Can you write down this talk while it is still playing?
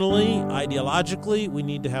Ideologically, we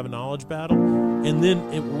need to have a knowledge battle. And then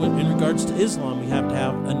in regards to Islam, we have to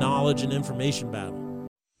have a knowledge and information battle.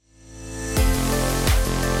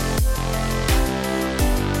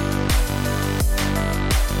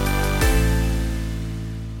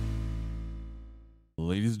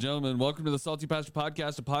 Ladies and gentlemen, welcome to the Salty Pastor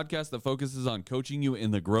Podcast, a podcast that focuses on coaching you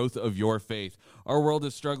in the growth of your faith. Our world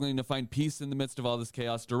is struggling to find peace in the midst of all this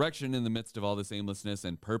chaos, direction in the midst of all this aimlessness,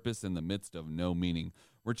 and purpose in the midst of no meaning.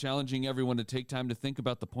 We're challenging everyone to take time to think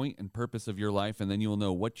about the point and purpose of your life, and then you will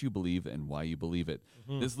know what you believe and why you believe it.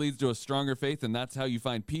 This leads to a stronger faith, and that's how you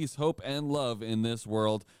find peace, hope, and love in this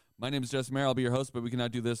world. My name is Jess Mayer. I'll be your host, but we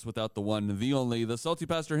cannot do this without the one, the only, the Salty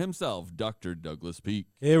Pastor himself, Dr. Douglas Peak.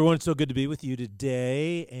 Hey, everyone. It's so good to be with you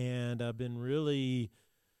today, and I've been really,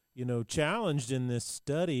 challenged in this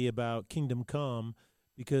study about Kingdom Come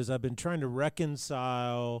because I've been trying to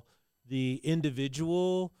reconcile the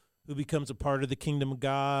individual who becomes a part of the kingdom of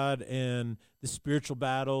God and the spiritual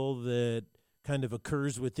battle that kind of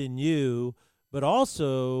occurs within you, but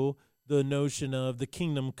also the notion of the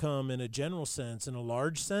kingdom come in a general sense, in a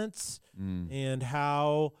large sense, and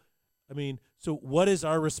how, so what is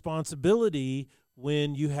our responsibility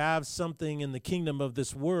when you have something in the kingdom of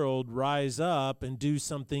this world rise up and do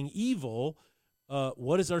something evil?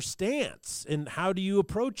 What is our stance, and how do you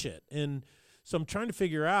approach it? And so I'm trying to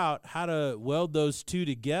figure out how to weld those two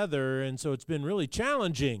together, and so it's been really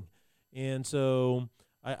challenging. And so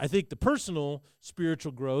I think the personal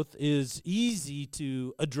spiritual growth is easy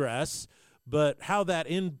to address, but how that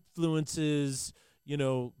influences,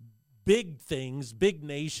 big things, big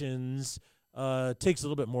nations, takes a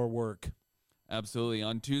little bit more work. Absolutely.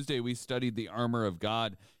 On Tuesday, we studied the armor of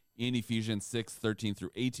God in Ephesians 6:13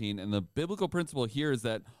 through 18, and the biblical principle here is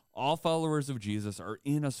that all followers of Jesus are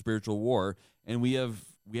in a spiritual war, and we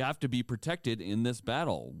have to be protected in this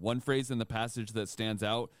battle. One phrase in the passage that stands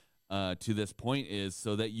out to this point is,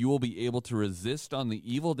 so that you will be able to resist on the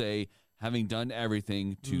evil day, having done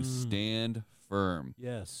everything to stand firm.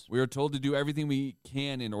 Yes. We are told to do everything we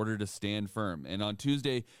can in order to stand firm. And on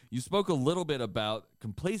Tuesday, you spoke a little bit about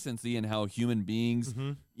complacency and how human beings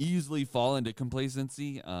easily fall into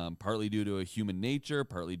complacency, partly due to a human nature,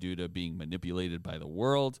 partly due to being manipulated by the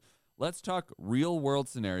world. Let's talk real world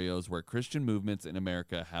scenarios where Christian movements in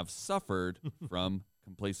America have suffered from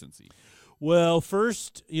complacency. Well,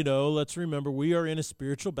 first, let's remember we are in a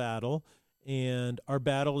spiritual battle, and our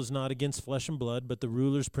battle is not against flesh and blood, but the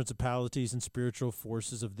rulers, principalities, and spiritual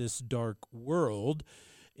forces of this dark world.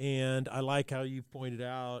 And I like how you pointed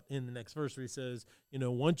out in the next verse where he says,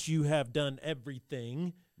 once you have done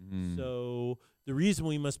everything, so the reason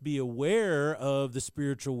we must be aware of the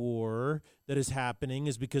spiritual war that is happening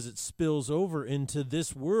is because it spills over into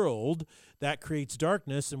this world that creates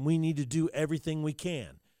darkness, and we need to do everything we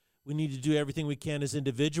can. We need to do everything we can as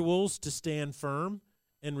individuals to stand firm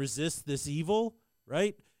and resist this evil,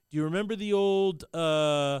 right? Do you remember the old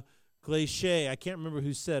cliche? I can't remember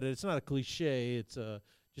who said it. It's not a cliche. It's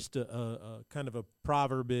just a kind of a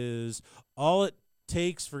proverb is, all it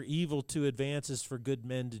takes for evil to advance is for good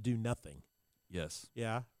men to do nothing. Yes.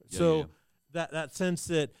 Yeah. So that sense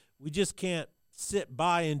that we just can't sit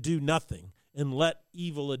by and do nothing and let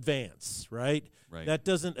evil advance, right? Right. That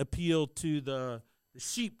doesn't appeal to the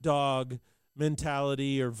sheepdog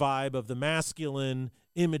mentality or vibe of the masculine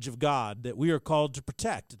image of God that we are called to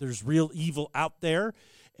protect. There's real evil out there,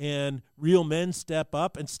 and real men step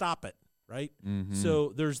up and stop it, right?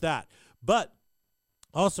 So there's that. But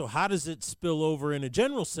also, how does it spill over in a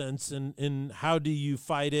general sense, and how do you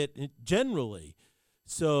fight it generally?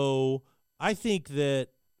 So I think that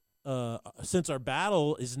since our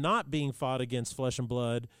battle is not being fought against flesh and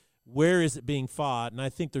blood, where is it being fought? And I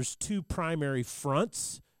think there's two primary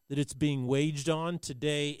fronts that it's being waged on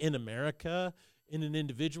today in America, in an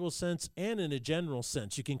individual sense and in a general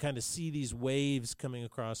sense. You can kind of see these waves coming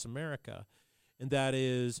across America. And that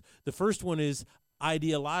is, the first one is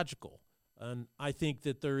ideological. And I think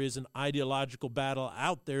that there is an ideological battle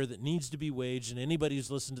out there that needs to be waged, and anybody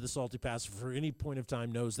who's listened to the Salty Pastor for any point of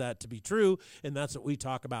time knows that to be true, and that's what we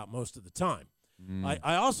talk about most of the time.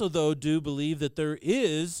 I also, though, do believe that there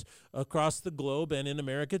is, across the globe and in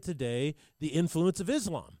America today, the influence of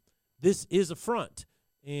Islam. This is a front,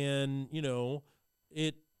 and,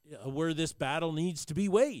 where this battle needs to be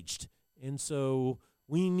waged. And so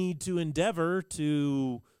we need to endeavor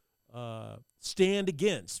to stand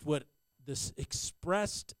against what this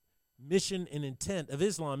expressed mission and intent of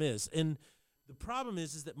Islam is. And the problem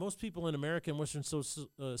is that most people in America and Western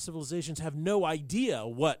civilizations have no idea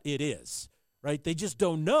what it is. right? They just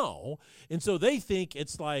don't know. And so they think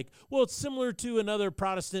it's like, well, it's similar to another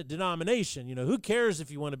Protestant denomination. Who cares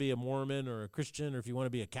if you want to be a Mormon or a Christian or if you want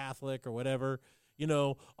to be a Catholic or whatever?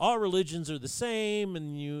 All religions are the same,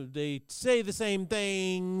 and they say the same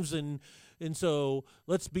things, and so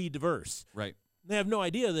let's be diverse. Right. They have no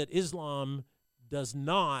idea that Islam does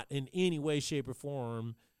not in any way, shape, or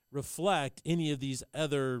form reflect any of these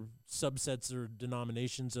other subsets or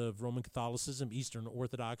denominations of Roman Catholicism, Eastern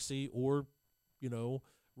Orthodoxy, or,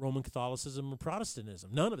 Roman Catholicism or Protestantism.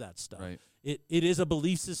 None of that stuff. Right. It is a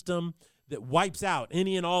belief system that wipes out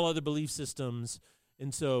any and all other belief systems,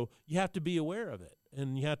 and so you have to be aware of it,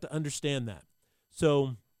 and you have to understand that.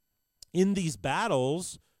 So in these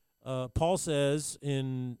battles, Paul says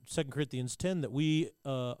in 2 Corinthians 10 that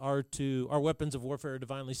our weapons of warfare are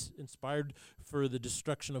divinely inspired for the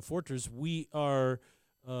destruction of fortresses. We are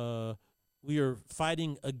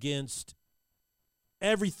fighting against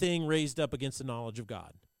everything raised up against the knowledge of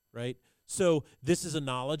God, right? So this is a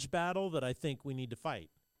knowledge battle that I think we need to fight,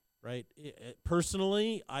 right?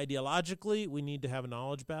 Personally, ideologically, we need to have a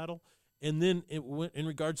knowledge battle. And then in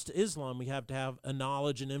regards to Islam, we have to have a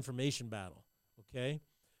knowledge and information battle, okay?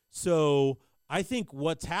 So I think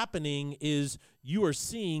what's happening is you are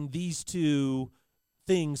seeing these two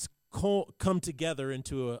things come together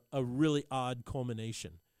into a really odd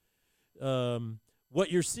culmination. What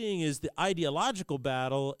you're seeing is the ideological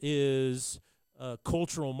battle is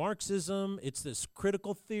cultural Marxism. It's this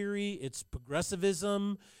critical theory. It's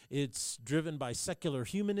progressivism. It's driven by secular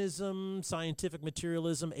humanism, scientific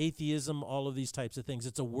materialism, atheism, all of these types of things.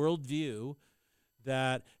 It's a worldview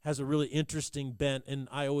that has a really interesting bent, and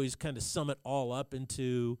I always kind of sum it all up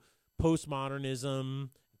into postmodernism,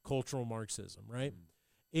 cultural Marxism, right?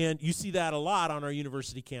 And you see that a lot on our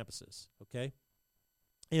university campuses, okay?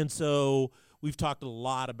 And so we've talked a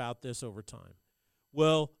lot about this over time.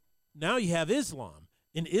 Well, now you have Islam,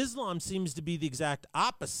 and Islam seems to be the exact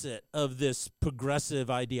opposite of this progressive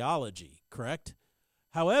ideology, correct?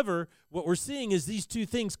 However, what we're seeing is these two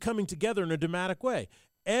things coming together in a dramatic way.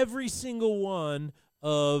 Every single one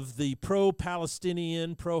of the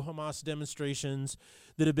pro-Palestinian, pro-Hamas demonstrations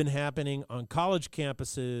that have been happening on college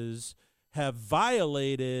campuses have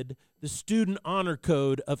violated the student honor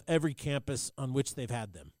code of every campus on which they've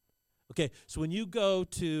had them. Okay, so when you go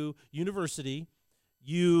to university,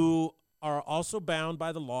 you are also bound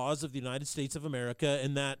by the laws of the United States of America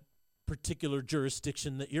in that particular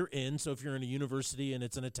jurisdiction that you're in. So if you're in a university and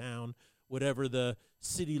it's in a town, whatever the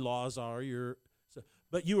city laws are,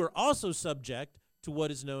 but you are also subject to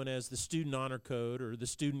what is known as the student honor code or the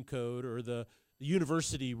student code or the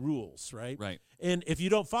university rules, right? Right. And if you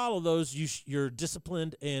don't follow those, you're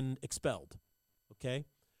disciplined and expelled, okay?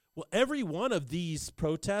 Well, every one of these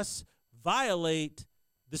protests violate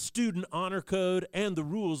the student honor code and the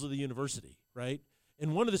rules of the university, right?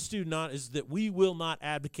 And one of the student honor is that we will not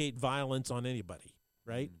advocate violence on anybody,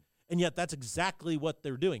 right? And yet that's exactly what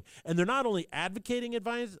they're doing. And they're not only advocating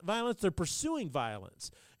violence, they're pursuing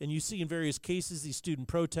violence. And you see in various cases these student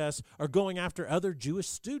protests are going after other Jewish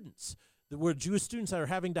students, where Jewish students are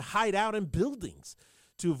having to hide out in buildings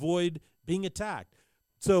to avoid being attacked.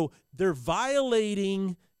 So they're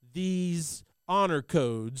violating these honor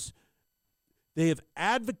codes. They have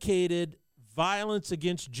advocated violence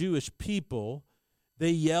against Jewish people.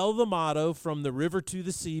 They yell the motto, "From the river to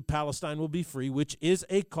the sea, Palestine will be free," which is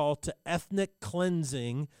a call to ethnic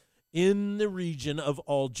cleansing in the region of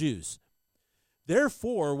all Jews.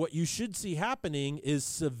 Therefore, what you should see happening is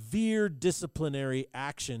severe disciplinary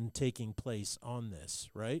action taking place on this,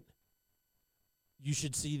 right? You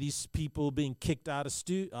should see these people being kicked out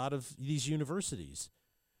of these universities.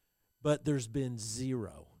 But there's been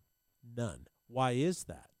zero, none. Why is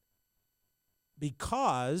that?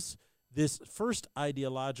 Because this first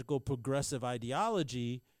ideological progressive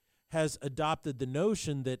ideology has adopted the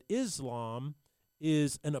notion that Islam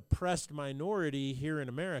is an oppressed minority here in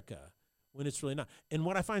America, when it's really not. And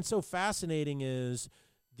what I find so fascinating is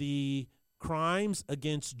the crimes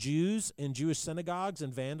against Jews and Jewish synagogues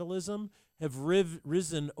and vandalism have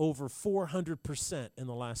risen over 400% in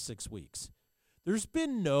the last 6 weeks. There's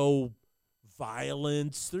been no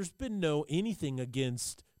violence. There's been no anything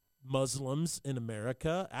against Muslims in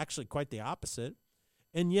America, actually quite the opposite.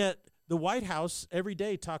 And yet the White House every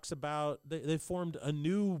day talks about they formed a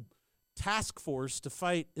new task force to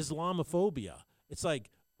fight Islamophobia. It's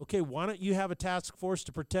like, okay, why don't you have a task force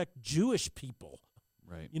to protect Jewish people?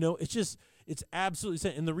 Right. It's absolutely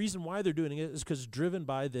insane. And the reason why they're doing it is because driven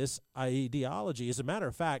by this ideology. As a matter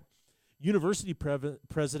of fact, university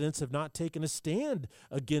presidents have not taken a stand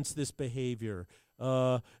against this behavior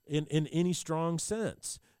in any strong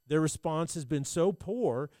sense. their response has been so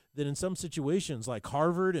poor that in some situations, like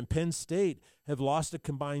Harvard and Penn State, have lost a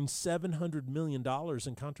combined $700 million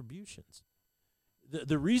in contributions.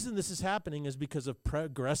 The reason this is happening is because of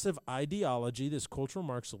progressive ideology. This cultural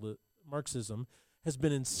Marxism has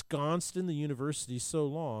been ensconced in the university so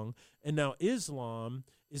long, and now Islam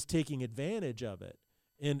is taking advantage of it.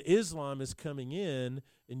 And Islam is coming in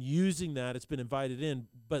and using that. It's been invited in.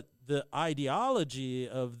 But the ideology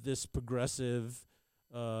of this progressive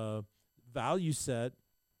value set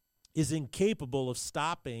is incapable of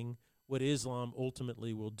stopping what Islam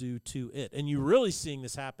ultimately will do to it. And you're really seeing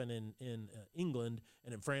this happen in England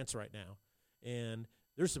and in France right now. And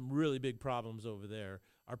there's some really big problems over there.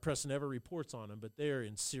 Our press never reports on them, but they're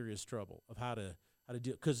in serious trouble of how to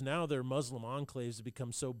deal. Because now their Muslim enclaves have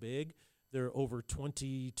become so big, they're over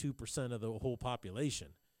 22% of the whole population.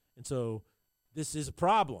 And so this is a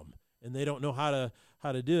problem, and they don't know how to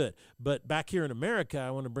do it. But back here in America,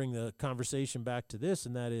 I want to bring the conversation back to this,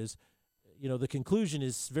 and that is, the conclusion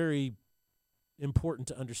is very important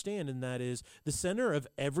to understand, and that is the center of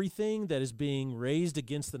everything that is being raised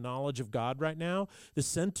against the knowledge of God right now, the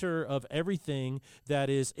center of everything that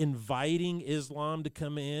is inviting Islam to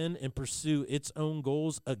come in and pursue its own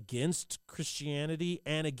goals against Christianity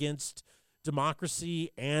and against democracy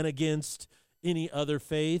and against any other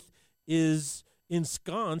faith is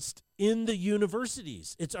ensconced in the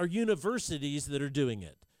universities. It's our universities that are doing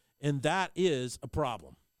it, and that is a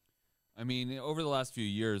problem. I mean, over the last few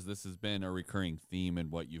years, this has been a recurring theme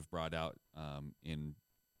in what you've brought out in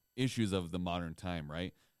issues of the modern time,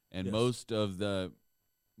 right? And Yes. most of the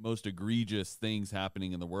most egregious things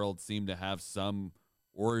happening in the world seem to have some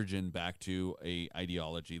origin back to a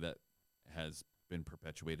ideology that has been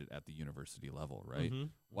perpetuated at the university level, right? Mm-hmm.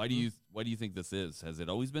 Why do you think this is? Has it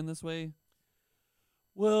always been this way?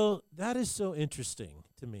 Well, that is so interesting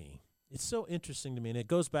to me. It's so interesting to me, and it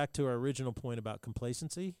goes back to our original point about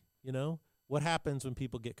complacency. What happens when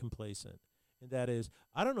people get complacent? And that is,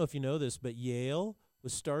 I don't know if you know this, but Yale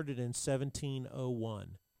was started in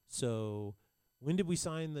 1701. So when did we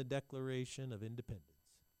sign the Declaration of Independence?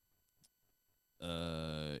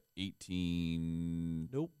 18.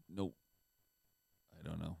 Nope. I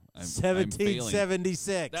don't know. I'm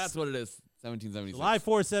 1776. That's what it is. 1776. July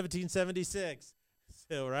 4th, 1776.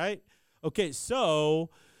 So, right? Okay, so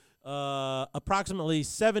approximately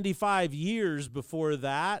 75 years before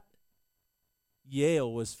that,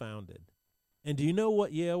 Yale was founded. And do you know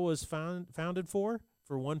what Yale was founded for?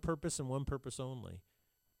 For one purpose and one purpose only: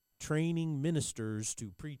 training ministers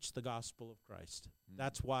to preach the gospel of Christ.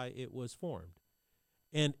 That's why it was formed.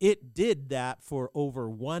 And it did that for over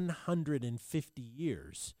 150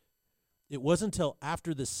 years. It wasn't until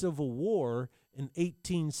after the Civil War in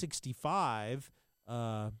 1865,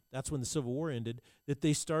 that's when the Civil War ended, that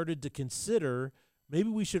they started to consider maybe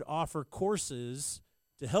we should offer courses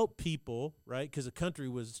to help people, right, because the country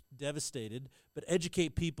was devastated, but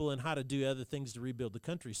educate people in how to do other things to rebuild the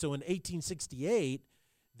country. So in 1868,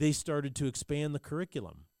 they started to expand the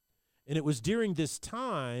curriculum. And it was during this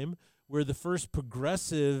time where the first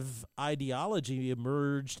progressive ideology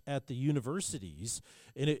emerged at the universities,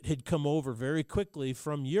 and it had come over very quickly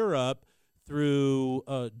from Europe through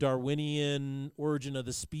Darwinian origin of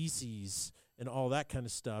the species, and all that kind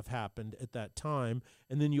of stuff happened at that time.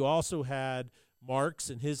 And then you also had Marx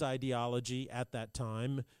and his ideology at that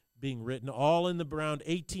time being written all in the around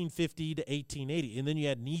 1850 to 1880. And then you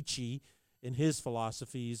had Nietzsche and his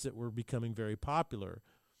philosophies that were becoming very popular.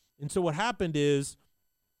 And so what happened is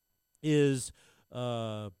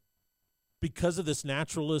because of this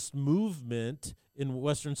naturalist movement in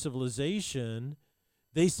Western civilization,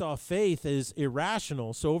 they saw faith as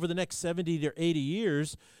irrational. So over the next 70 to 80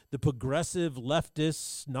 years, the progressive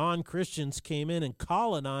leftists, non-Christians came in and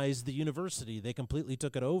colonized the university. They completely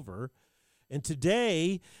took it over. And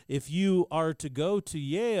today, if you are to go to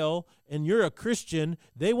Yale and you're a Christian,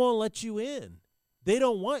 they won't let you in. They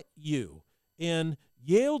don't want you. And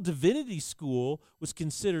Yale Divinity School was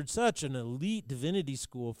considered such an elite divinity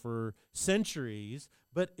school for centuries,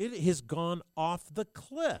 but it has gone off the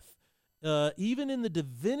cliff. Even in the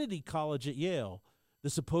Divinity College at Yale, the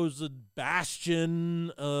supposed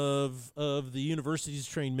bastion of the university's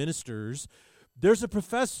trained ministers, there's a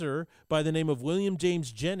professor by the name of William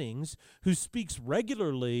James Jennings who speaks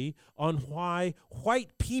regularly on why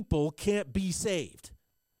white people can't be saved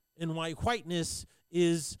and why whiteness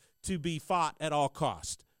is to be fought at all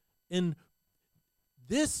cost. And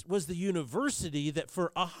this was the university that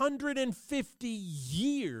for 150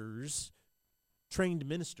 years trained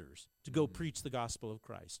ministers to go preach the gospel of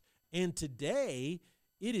Christ. And today,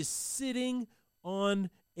 it is sitting on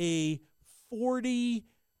a $40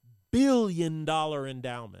 billion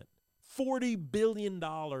endowment. $40 billion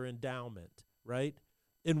endowment, right?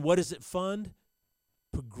 And what does it fund?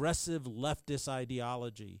 Progressive leftist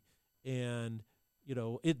ideology. And,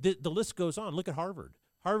 the list goes on. Look at Harvard.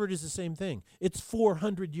 Harvard is the same thing. It's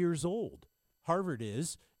 400 years old. Harvard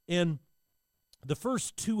is. And the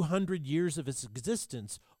first 200 years of its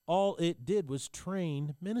existence, all it did was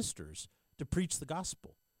train ministers to preach the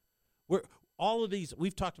gospel. All of these,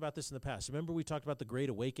 we've talked about this in the past. Remember we talked about the Great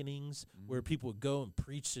Awakenings, where people would go and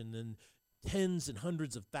preach, and then tens and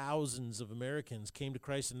hundreds of thousands of Americans came to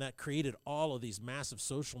Christ, and that created all of these massive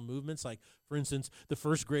social movements. Like, for instance, the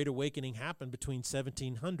first Great Awakening happened between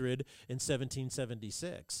 1700 and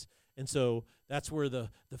 1776. And so that's where the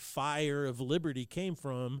fire of liberty came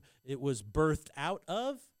from. It was birthed out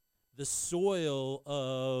of the soil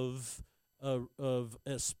of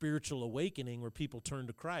a spiritual awakening where people turned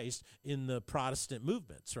to Christ in the Protestant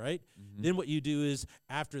movements, right? Mm-hmm. Then what you do is,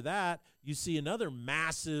 after that, you see another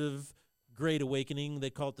massive Great Awakening. They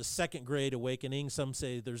call it the Second Great Awakening. Some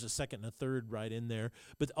say there's a second and a third right in there.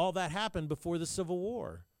 But all that happened before the Civil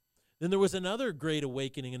War. Then there was another Great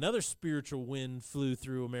Awakening. Another spiritual wind flew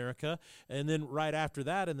through America. And then right after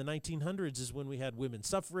that, in the 1900s, is when we had women's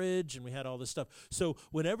suffrage and we had all this stuff. So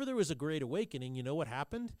whenever there was a Great Awakening, you know what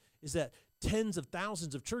happened? Is that tens of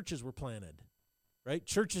thousands of churches were planted, right?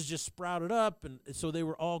 Churches just sprouted up, and so they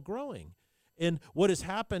were all growing. And what has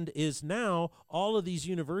happened is now all of these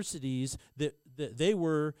universities that they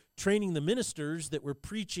were training the ministers that were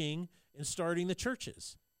preaching and starting the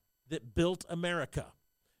churches that built America,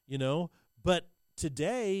 But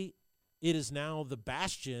today it is now the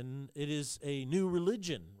bastion. It is a new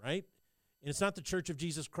religion, right? And it's not the Church of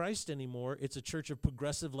Jesus Christ anymore. It's a church of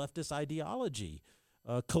progressive leftist ideology.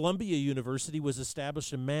 Columbia University was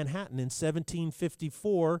established in Manhattan in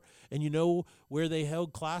 1754, and you know where they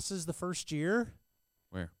held classes the first year?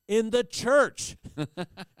 Where? In the church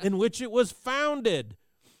in which it was founded.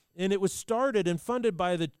 And it was started and funded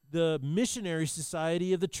by the Missionary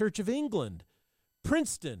Society of the Church of England.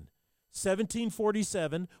 Princeton,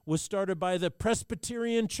 1747, was started by the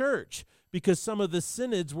Presbyterian Church because some of the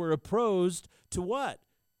synods were opposed to what?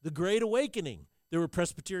 The Great Awakening. There were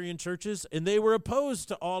Presbyterian churches, and they were opposed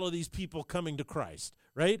to all of these people coming to Christ,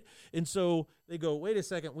 right? And so they go, wait a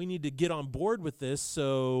second, we need to get on board with this.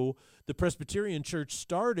 So the Presbyterian Church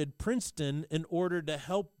started Princeton in order to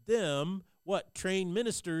help them, train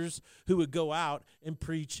ministers who would go out and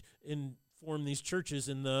preach and form these churches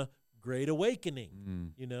in the Great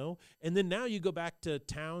Awakening, And then now you go back to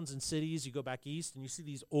towns and cities, you go back east, and you see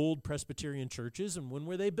these old Presbyterian churches, and when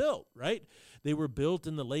were they built, right? They were built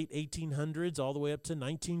in the late 1800s all the way up to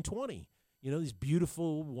 1920. These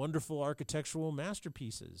beautiful, wonderful architectural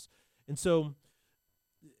masterpieces. And so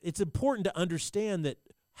it's important to understand that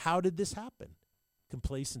how did this happen?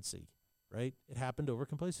 Complacency, right? It happened over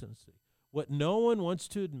complacency. What no one wants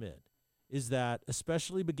to admit is that,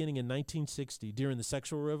 especially beginning in 1960, during the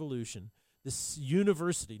sexual revolution, this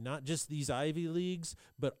university, not just these Ivy Leagues,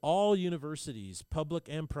 but all universities, public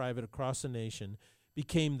and private across the nation,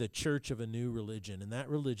 became the church of a new religion, and that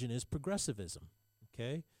religion is progressivism,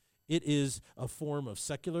 okay? It is a form of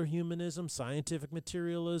secular humanism, scientific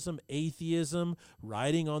materialism, atheism,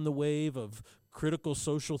 riding on the wave of critical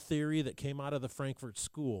social theory that came out of the Frankfurt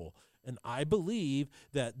School. And I believe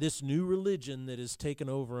that this new religion that has taken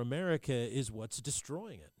over America is what's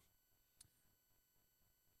destroying it.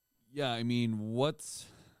 Yeah,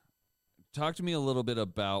 talk to me a little bit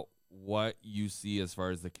about what you see as far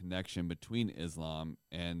as the connection between Islam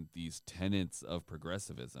and these tenets of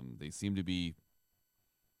progressivism. They seem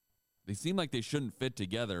like they shouldn't fit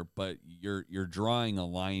together, but you're drawing a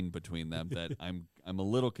line between them that I'm a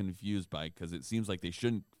little confused by, because it seems like they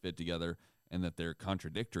shouldn't fit together and that they're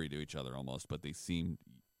contradictory to each other almost, but they seem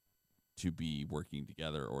to be working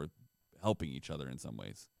together or helping each other in some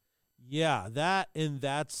ways. Yeah, that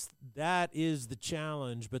is the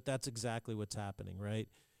challenge, but that's exactly what's happening, right?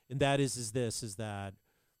 And that is that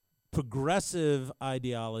progressive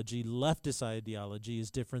ideology, leftist ideology,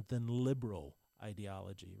 is different than liberal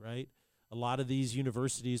ideology, right? A lot of these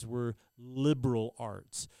universities were liberal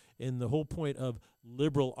arts, and the whole point of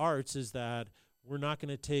liberal arts is that we're not going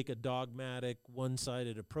to take a dogmatic,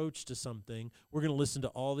 one-sided approach to something. We're going to listen to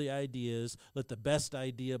all the ideas, let the best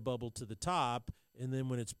idea bubble to the top, and then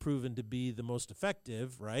when it's proven to be the most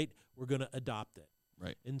effective, right, we're going to adopt it.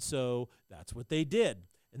 Right. And so that's what they did.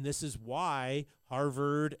 And this is why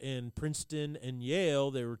Harvard and Princeton and Yale,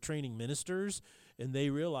 they were training ministers, and they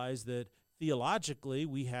realized that theologically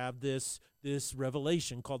we have this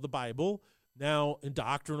revelation called the Bible. Now,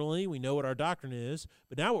 doctrinally, we know what our doctrine is,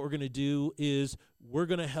 but now what we're going to do is we're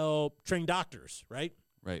going to help train doctors, right?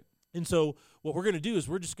 Right. And so what we're going to do is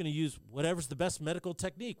we're just going to use whatever's the best medical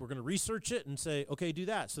technique. We're going to research it and say, okay, do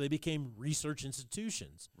that. So they became research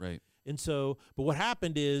institutions. Right. And so, but what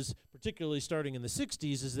happened is, particularly starting in the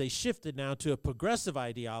 60s, is they shifted now to a progressive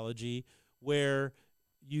ideology where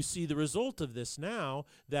you see the result of this now,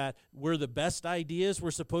 that where the best ideas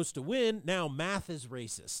were supposed to win, now math is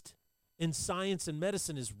racist and science and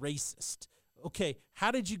medicine is racist. Okay,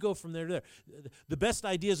 how did you go from there to there? The best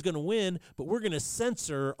idea is going to win, but we're going to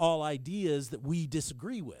censor all ideas that we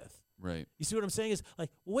disagree with. Right. You see what I'm saying? Is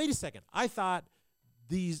like, well, wait a second. I thought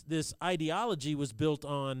this ideology was built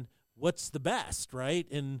on what's the best, right?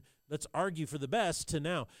 And let's argue for the best to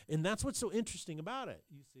now. And that's what's so interesting about it,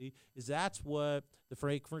 you see, is that's what the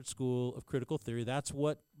Frankfurt School of Critical Theory, that's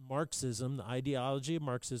what Marxism, the ideology of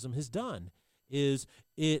Marxism has done, is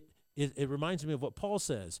it reminds me of what Paul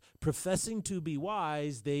says. Professing to be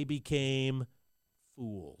wise, they became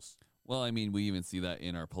fools. Well, I mean, we even see that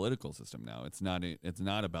in our political system now. It's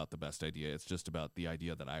not about the best idea. It's just about the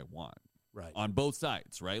idea that I want. Right. On both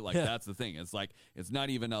sides, right? Like, that's the thing. It's like, it's not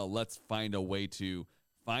even a let's find a way to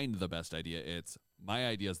find the best idea. It's my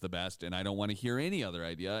idea is the best, and I don't want to hear any other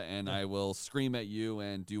idea, and I will scream at you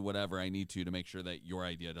and do whatever I need to make sure that your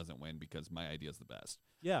idea doesn't win because my idea is the best.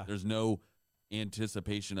 Yeah. There's no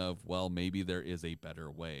anticipation of, well, maybe there is a better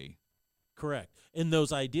way. Correct. And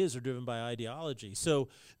those ideas are driven by ideology. So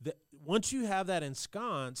once you have that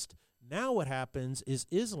ensconced, now what happens is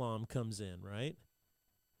Islam comes in, right?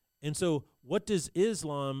 And so what does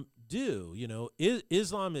Islam do? You know,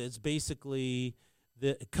 Islam is basically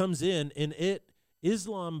it comes in, and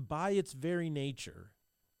Islam by its very nature,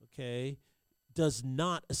 okay, does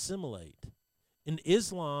not assimilate. And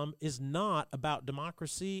Islam is not about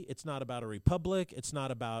democracy. It's not about a republic. It's not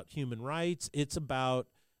about human rights. It's about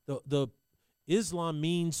the Islam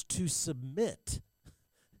means to submit.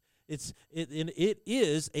 It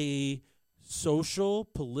is a social,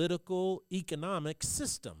 political, economic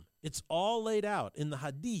system. It's all laid out in the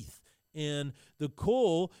hadith. And the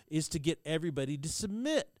goal is to get everybody to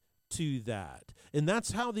submit to that. And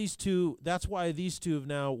that's why these two have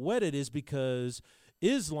now wedded, is because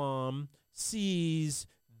Islam sees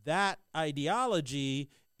that ideology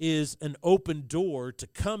is an open door to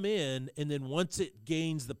come in, and then once it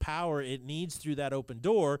gains the power it needs through that open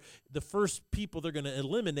door, the first people they're going to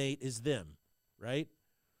eliminate is them, right?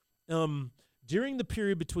 During the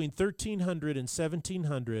period between 1300 and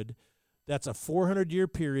 1700, that's a 400-year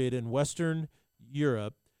period in Western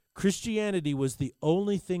Europe, Christianity was the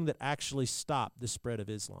only thing that actually stopped the spread of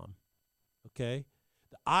Islam, okay?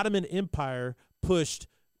 The Ottoman Empire pushed,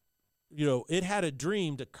 it had a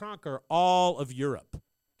dream to conquer all of Europe,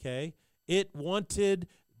 okay? It wanted,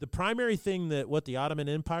 the primary thing that what the Ottoman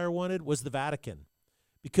Empire wanted was the Vatican.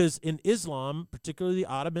 Because in Islam, particularly the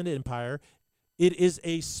Ottoman Empire, it is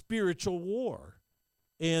a spiritual war.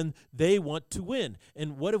 And they want to win.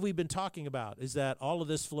 And what have we been talking about? Is that all of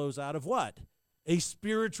this flows out of what? A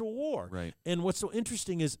spiritual war. Right. And what's so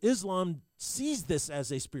interesting is Islam sees this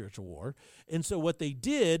as a spiritual war. And so what they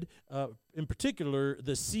did, in particular,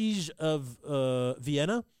 the siege of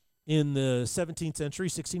Vienna in the 17th century,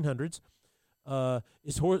 1600s,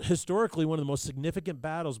 is historically one of the most significant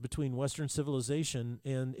battles between Western civilization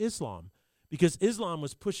and Islam. Because Islam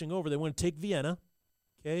was pushing over. They want to take Vienna,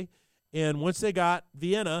 okay? And once they got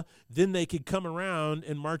Vienna, then they could come around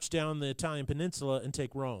and march down the Italian peninsula and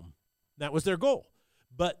take Rome. That was their goal.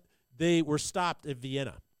 But they were stopped at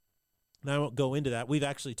Vienna. And I won't go into that. We've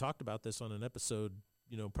actually talked about this on an episode,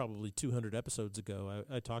 probably 200 episodes ago.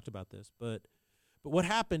 I talked about this. But what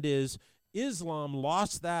happened is Islam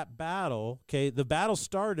lost that battle. Okay, the battle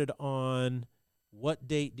started on, what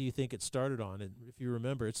date do you think it started on? And if you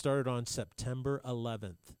remember, it started on September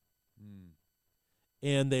 11th.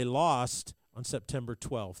 And they lost on September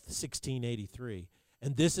 12th, 1683.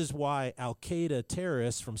 And this is why Al-Qaeda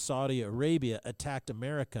terrorists from Saudi Arabia attacked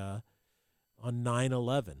America on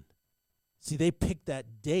 9/11. See, they picked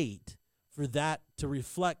that date for that to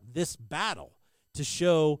reflect this battle, to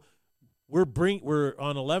show we're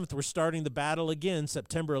on 11th, we're starting the battle again,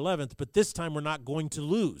 September 11th, but this time we're not going to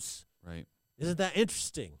lose. Right. Isn't that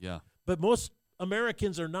interesting? Yeah. But most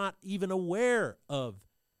Americans are not even aware of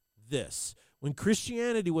this. When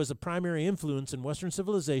Christianity was a primary influence in Western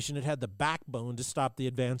civilization, it had the backbone to stop the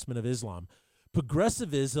advancement of Islam.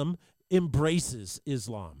 Progressivism embraces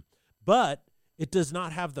Islam, but it does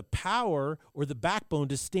not have the power or the backbone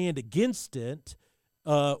to stand against it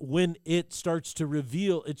when it starts to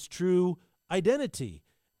reveal its true identity,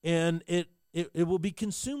 and it will be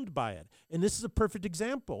consumed by it. And this is a perfect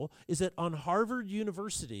example, is that on Harvard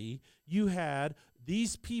University, you had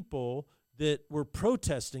these people that were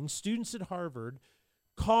protesting, students at Harvard,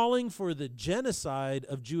 calling for the genocide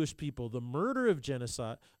of Jewish people, the murder of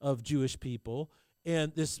genocide of Jewish people,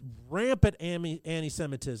 and this rampant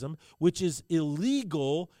anti-Semitism, which is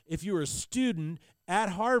illegal if you're a student at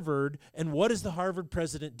Harvard. And what does the Harvard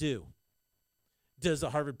president do? Does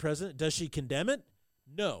the Harvard president, does she condemn it?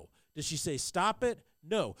 No. Does she say stop it?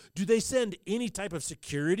 No. Do they send any type of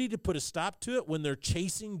security to put a stop to it when they're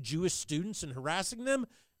chasing Jewish students and harassing them?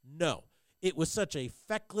 No. It was such a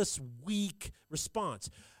feckless, weak response.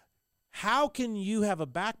 How can you have a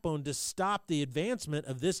backbone to stop the advancement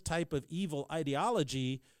of this type of evil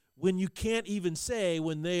ideology when you can't even say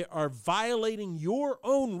when they are violating your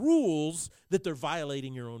own rules that they're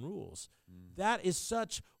violating your own rules? That is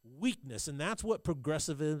such weakness, and that's what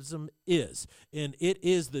progressivism is. And it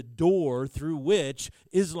is the door through which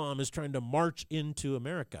Islam is trying to march into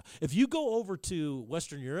America. If you go over to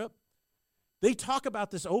Western Europe, they talk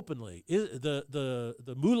about this openly.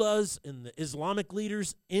 The mullahs and the Islamic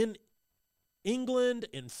leaders in England,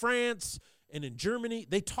 in France, and in Germany,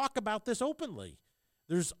 they talk about this openly.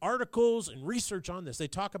 There's articles and research on this. They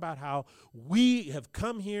talk about how we have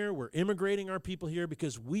come here, we're immigrating our people here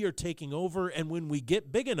because we are taking over, and when we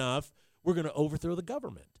get big enough, we're going to overthrow the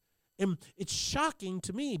government. And it's shocking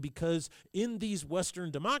to me because in these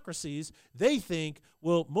Western democracies, they think,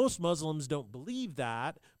 well, most Muslims don't believe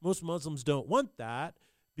that. Most Muslims don't want that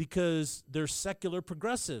because they're secular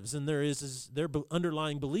progressives, and their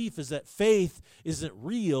underlying belief is that faith isn't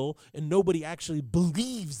real and nobody actually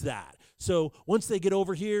believes that. So once they get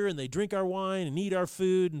over here and they drink our wine and eat our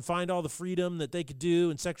food and find all the freedom that they could do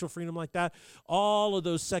and sexual freedom like that, all of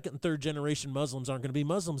those second and third generation Muslims aren't going to be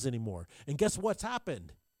Muslims anymore. And guess what's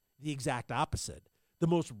happened? The exact opposite. The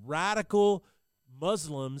most radical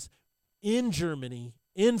Muslims in Germany,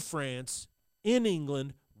 in France, in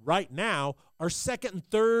England right now are second and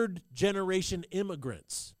third generation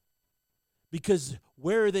immigrants. Because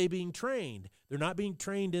where are they being trained? They're not being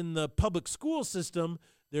trained in the public school system.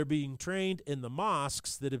 They're being trained in the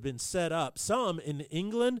mosques that have been set up, some in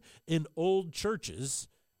England, in old churches,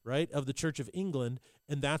 right, of the Church of England,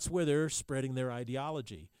 and that's where they're spreading their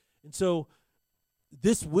ideology. And so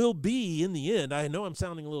this will be, in the end, I know I'm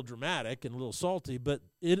sounding a little dramatic and a little salty, but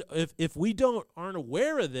if we aren't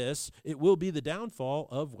aware of this, it will be the downfall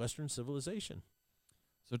of Western civilization.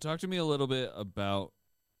 So talk to me a little bit about,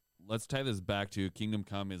 let's tie this back to Kingdom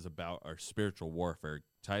Come is about our spiritual warfare.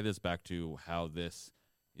 Tie this back to how this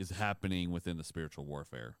is happening within the spiritual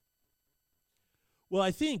warfare. Well,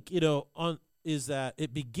 I think, is that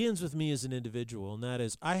it begins with me as an individual, and that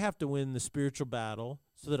is I have to win the spiritual battle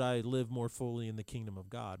so that I live more fully in the kingdom of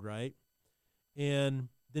God, right? And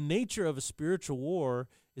the nature of a spiritual war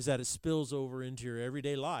is that it spills over into your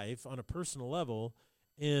everyday life on a personal level,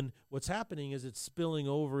 and what's happening is it's spilling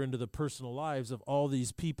over into the personal lives of all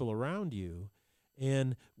these people around you.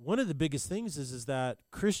 And one of the biggest things is that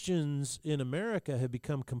Christians in America have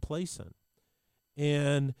become complacent.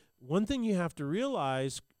 And one thing you have to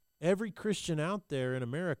realize, every Christian out there in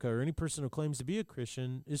America, or any person who claims to be a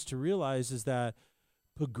Christian, is to realize is that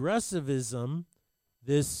progressivism,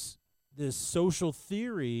 this social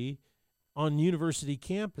theory on university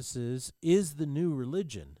campuses, is the new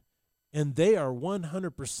religion. And they are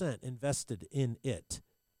 100% invested in it.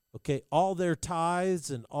 Okay, all their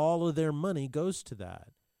tithes and all of their money goes to that.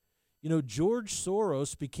 George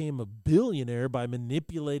Soros became a billionaire by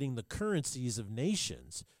manipulating the currencies of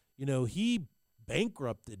nations. He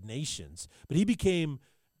bankrupted nations, but he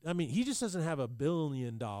just doesn't have $1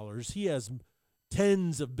 billion. He has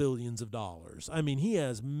tens of billions of dollars. He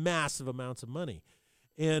has massive amounts of money.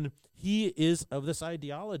 And he is of this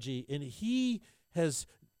ideology, and he has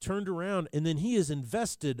turned around, and then he has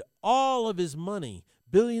invested all of his money,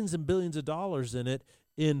 billions and billions of dollars in it,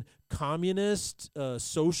 in communist,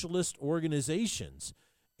 socialist organizations.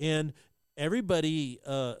 And everybody,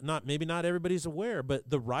 not everybody's aware, but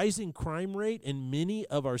the rising crime rate in many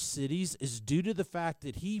of our cities is due to the fact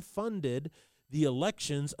that he funded the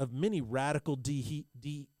elections of many radical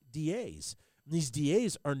DAs. And these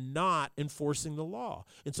DAs are not enforcing the law.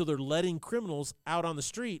 And so they're letting criminals out on the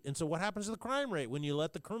street. And so what happens to the crime rate when you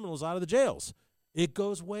let the criminals out of the jails? It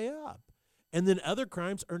goes way up. And then other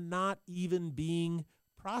crimes are not even being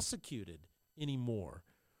prosecuted anymore.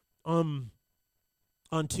 On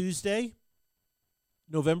Tuesday,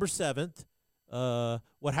 November 7th,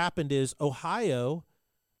 what happened is Ohio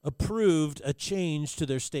approved a change to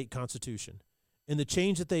their state constitution. And the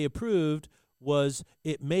change that they approved was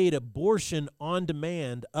it made abortion on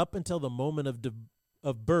demand up until the moment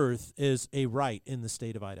of birth is a right in the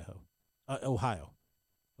state of Ohio.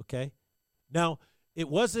 Okay? Now, it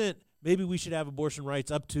wasn't maybe we should have abortion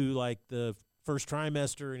rights up to like the first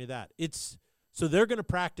trimester or any of that. It's So they're going to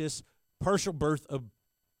practice partial birth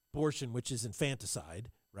abortion, which is infanticide,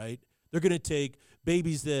 right? They're going to take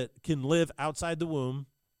babies that can live outside the womb,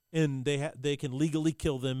 and they can legally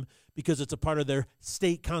kill them because it's a part of their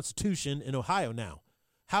state constitution in Ohio now.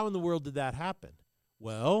 How in the world did that happen?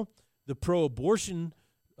 Well, the pro-abortion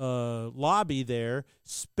lobby there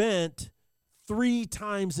spent 3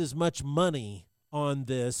 times as much money on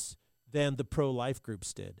this than the pro-life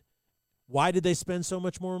groups did. Why did they spend so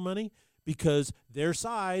much more money? Because their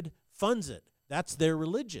side funds it. That's their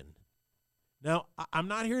religion. Now, I'm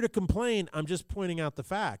not here to complain. I'm just pointing out the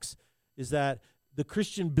facts, is that the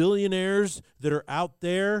Christian billionaires that are out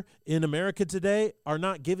there in America today are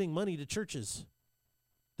not giving money to churches.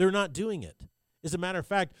 They're not doing it. As a matter of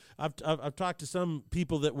fact, I've talked to some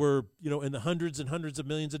people that were, in the hundreds and hundreds of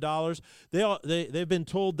millions of dollars. They've been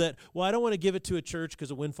told that, well, I don't want to give it to a church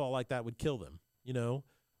because a windfall like that would kill them,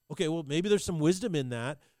 Okay, well, maybe there's some wisdom in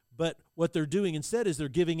that, but what they're doing instead is they're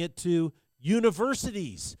giving it to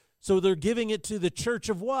universities. So they're giving it to the church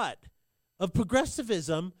of what? Of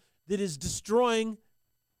progressivism that is destroying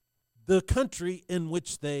the country in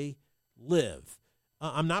which they live.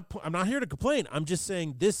 I'm not here to complain. I'm just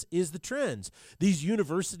saying this is the trends. These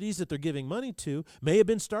universities that they're giving money to may have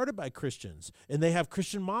been started by Christians, and they have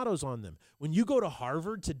Christian mottos on them. When you go to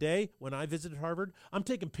Harvard today, when I visited Harvard, I'm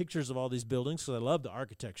taking pictures of all these buildings because I love the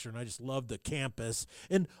architecture and I just love the campus.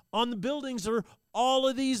 And on the buildings are all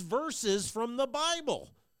of these verses from the Bible.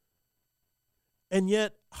 And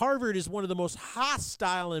yet Harvard is one of the most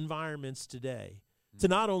hostile environments today to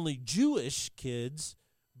not only Jewish kids,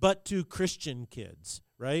 but to Christian kids,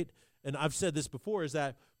 right? And I've said this before, is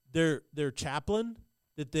that their chaplain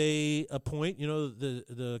that they appoint,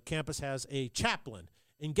 the campus has a chaplain.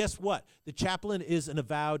 And guess what? The chaplain is an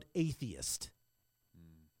avowed atheist.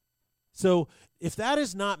 So if that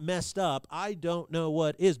is not messed up, I don't know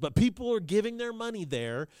what is. But people are giving their money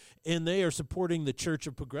there, and they are supporting the Church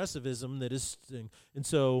of Progressivism that is, and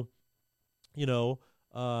so,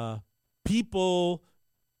 people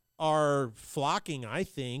are flocking, I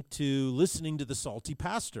think, to listening to the salty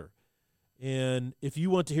pastor. And if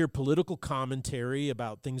you want to hear political commentary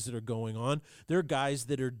about things that are going on, there are guys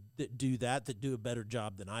that do a better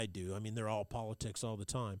job than I do. I mean, they're all politics all the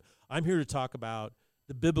time. I'm here to talk about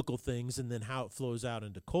the biblical things and then how it flows out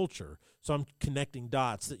into culture. So I'm connecting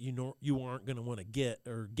dots that you aren't going to want to get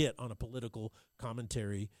on a political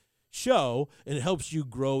commentary show, and it helps you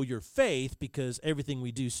grow your faith because everything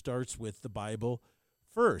we do starts with the Bible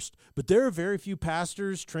first. But there are very few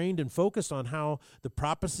pastors trained and focused on how the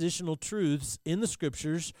propositional truths in the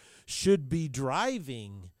scriptures should be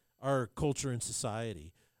driving our culture and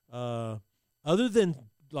society. Other than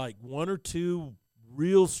like 1 or 2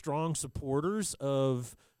 real strong supporters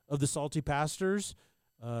of the salty pastors,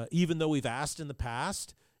 even though we've asked in the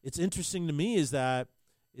past, it's interesting to me is that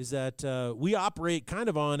we operate kind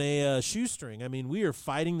of on a shoestring. I mean, we are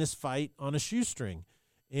fighting this fight on a shoestring,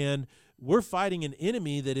 and we're fighting an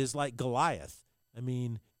enemy that is like Goliath. I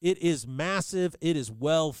mean, it is massive. It is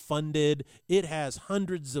well-funded. It has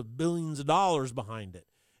hundreds of billions of dollars behind it.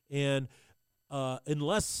 And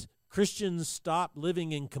unless Christians stop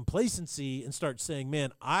living in complacency and start saying,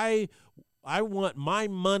 man, I want my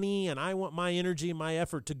money and I want my energy and my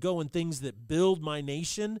effort to go in things that build my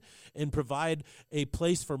nation and provide a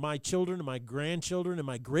place for my children and my grandchildren and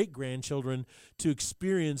my great-grandchildren to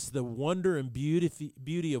experience the wonder and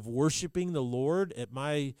beauty of worshiping the Lord at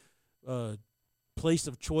my place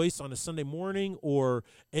of choice on a Sunday morning, or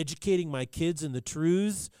educating my kids in the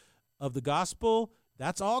truths of the gospel.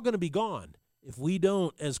 That's all going to be gone if we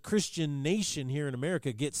don't, as Christian nation here in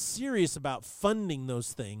America, get serious about funding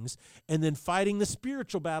those things and then fighting the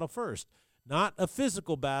spiritual battle first. Not a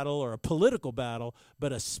physical battle or a political battle,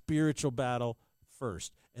 but a spiritual battle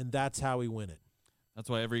first. And that's how we win it.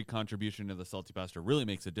 That's why every contribution to the Salty Pastor really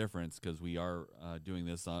makes a difference, because we are doing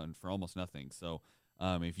this for almost nothing. So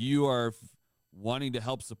if you are wanting to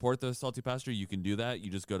help support the Salty Pastor, you can do that.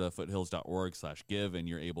 You just go to foothills.org/give, and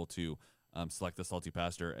you're able to select the Salty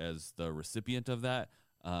Pastor as the recipient of that.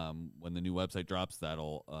 When the new website drops,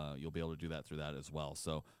 you'll be able to do that through that as well.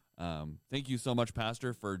 So thank you so much,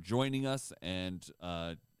 Pastor, for joining us and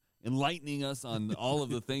enlightening us on all of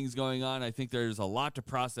the things going on. I think there's a lot to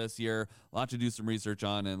process here, a lot to do some research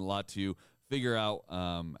on, and a lot to figure out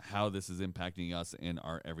how this is impacting us in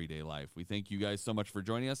our everyday life. We thank you guys so much for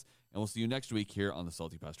joining us, and we'll see you next week here on the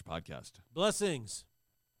Salty Pastor Podcast. Blessings.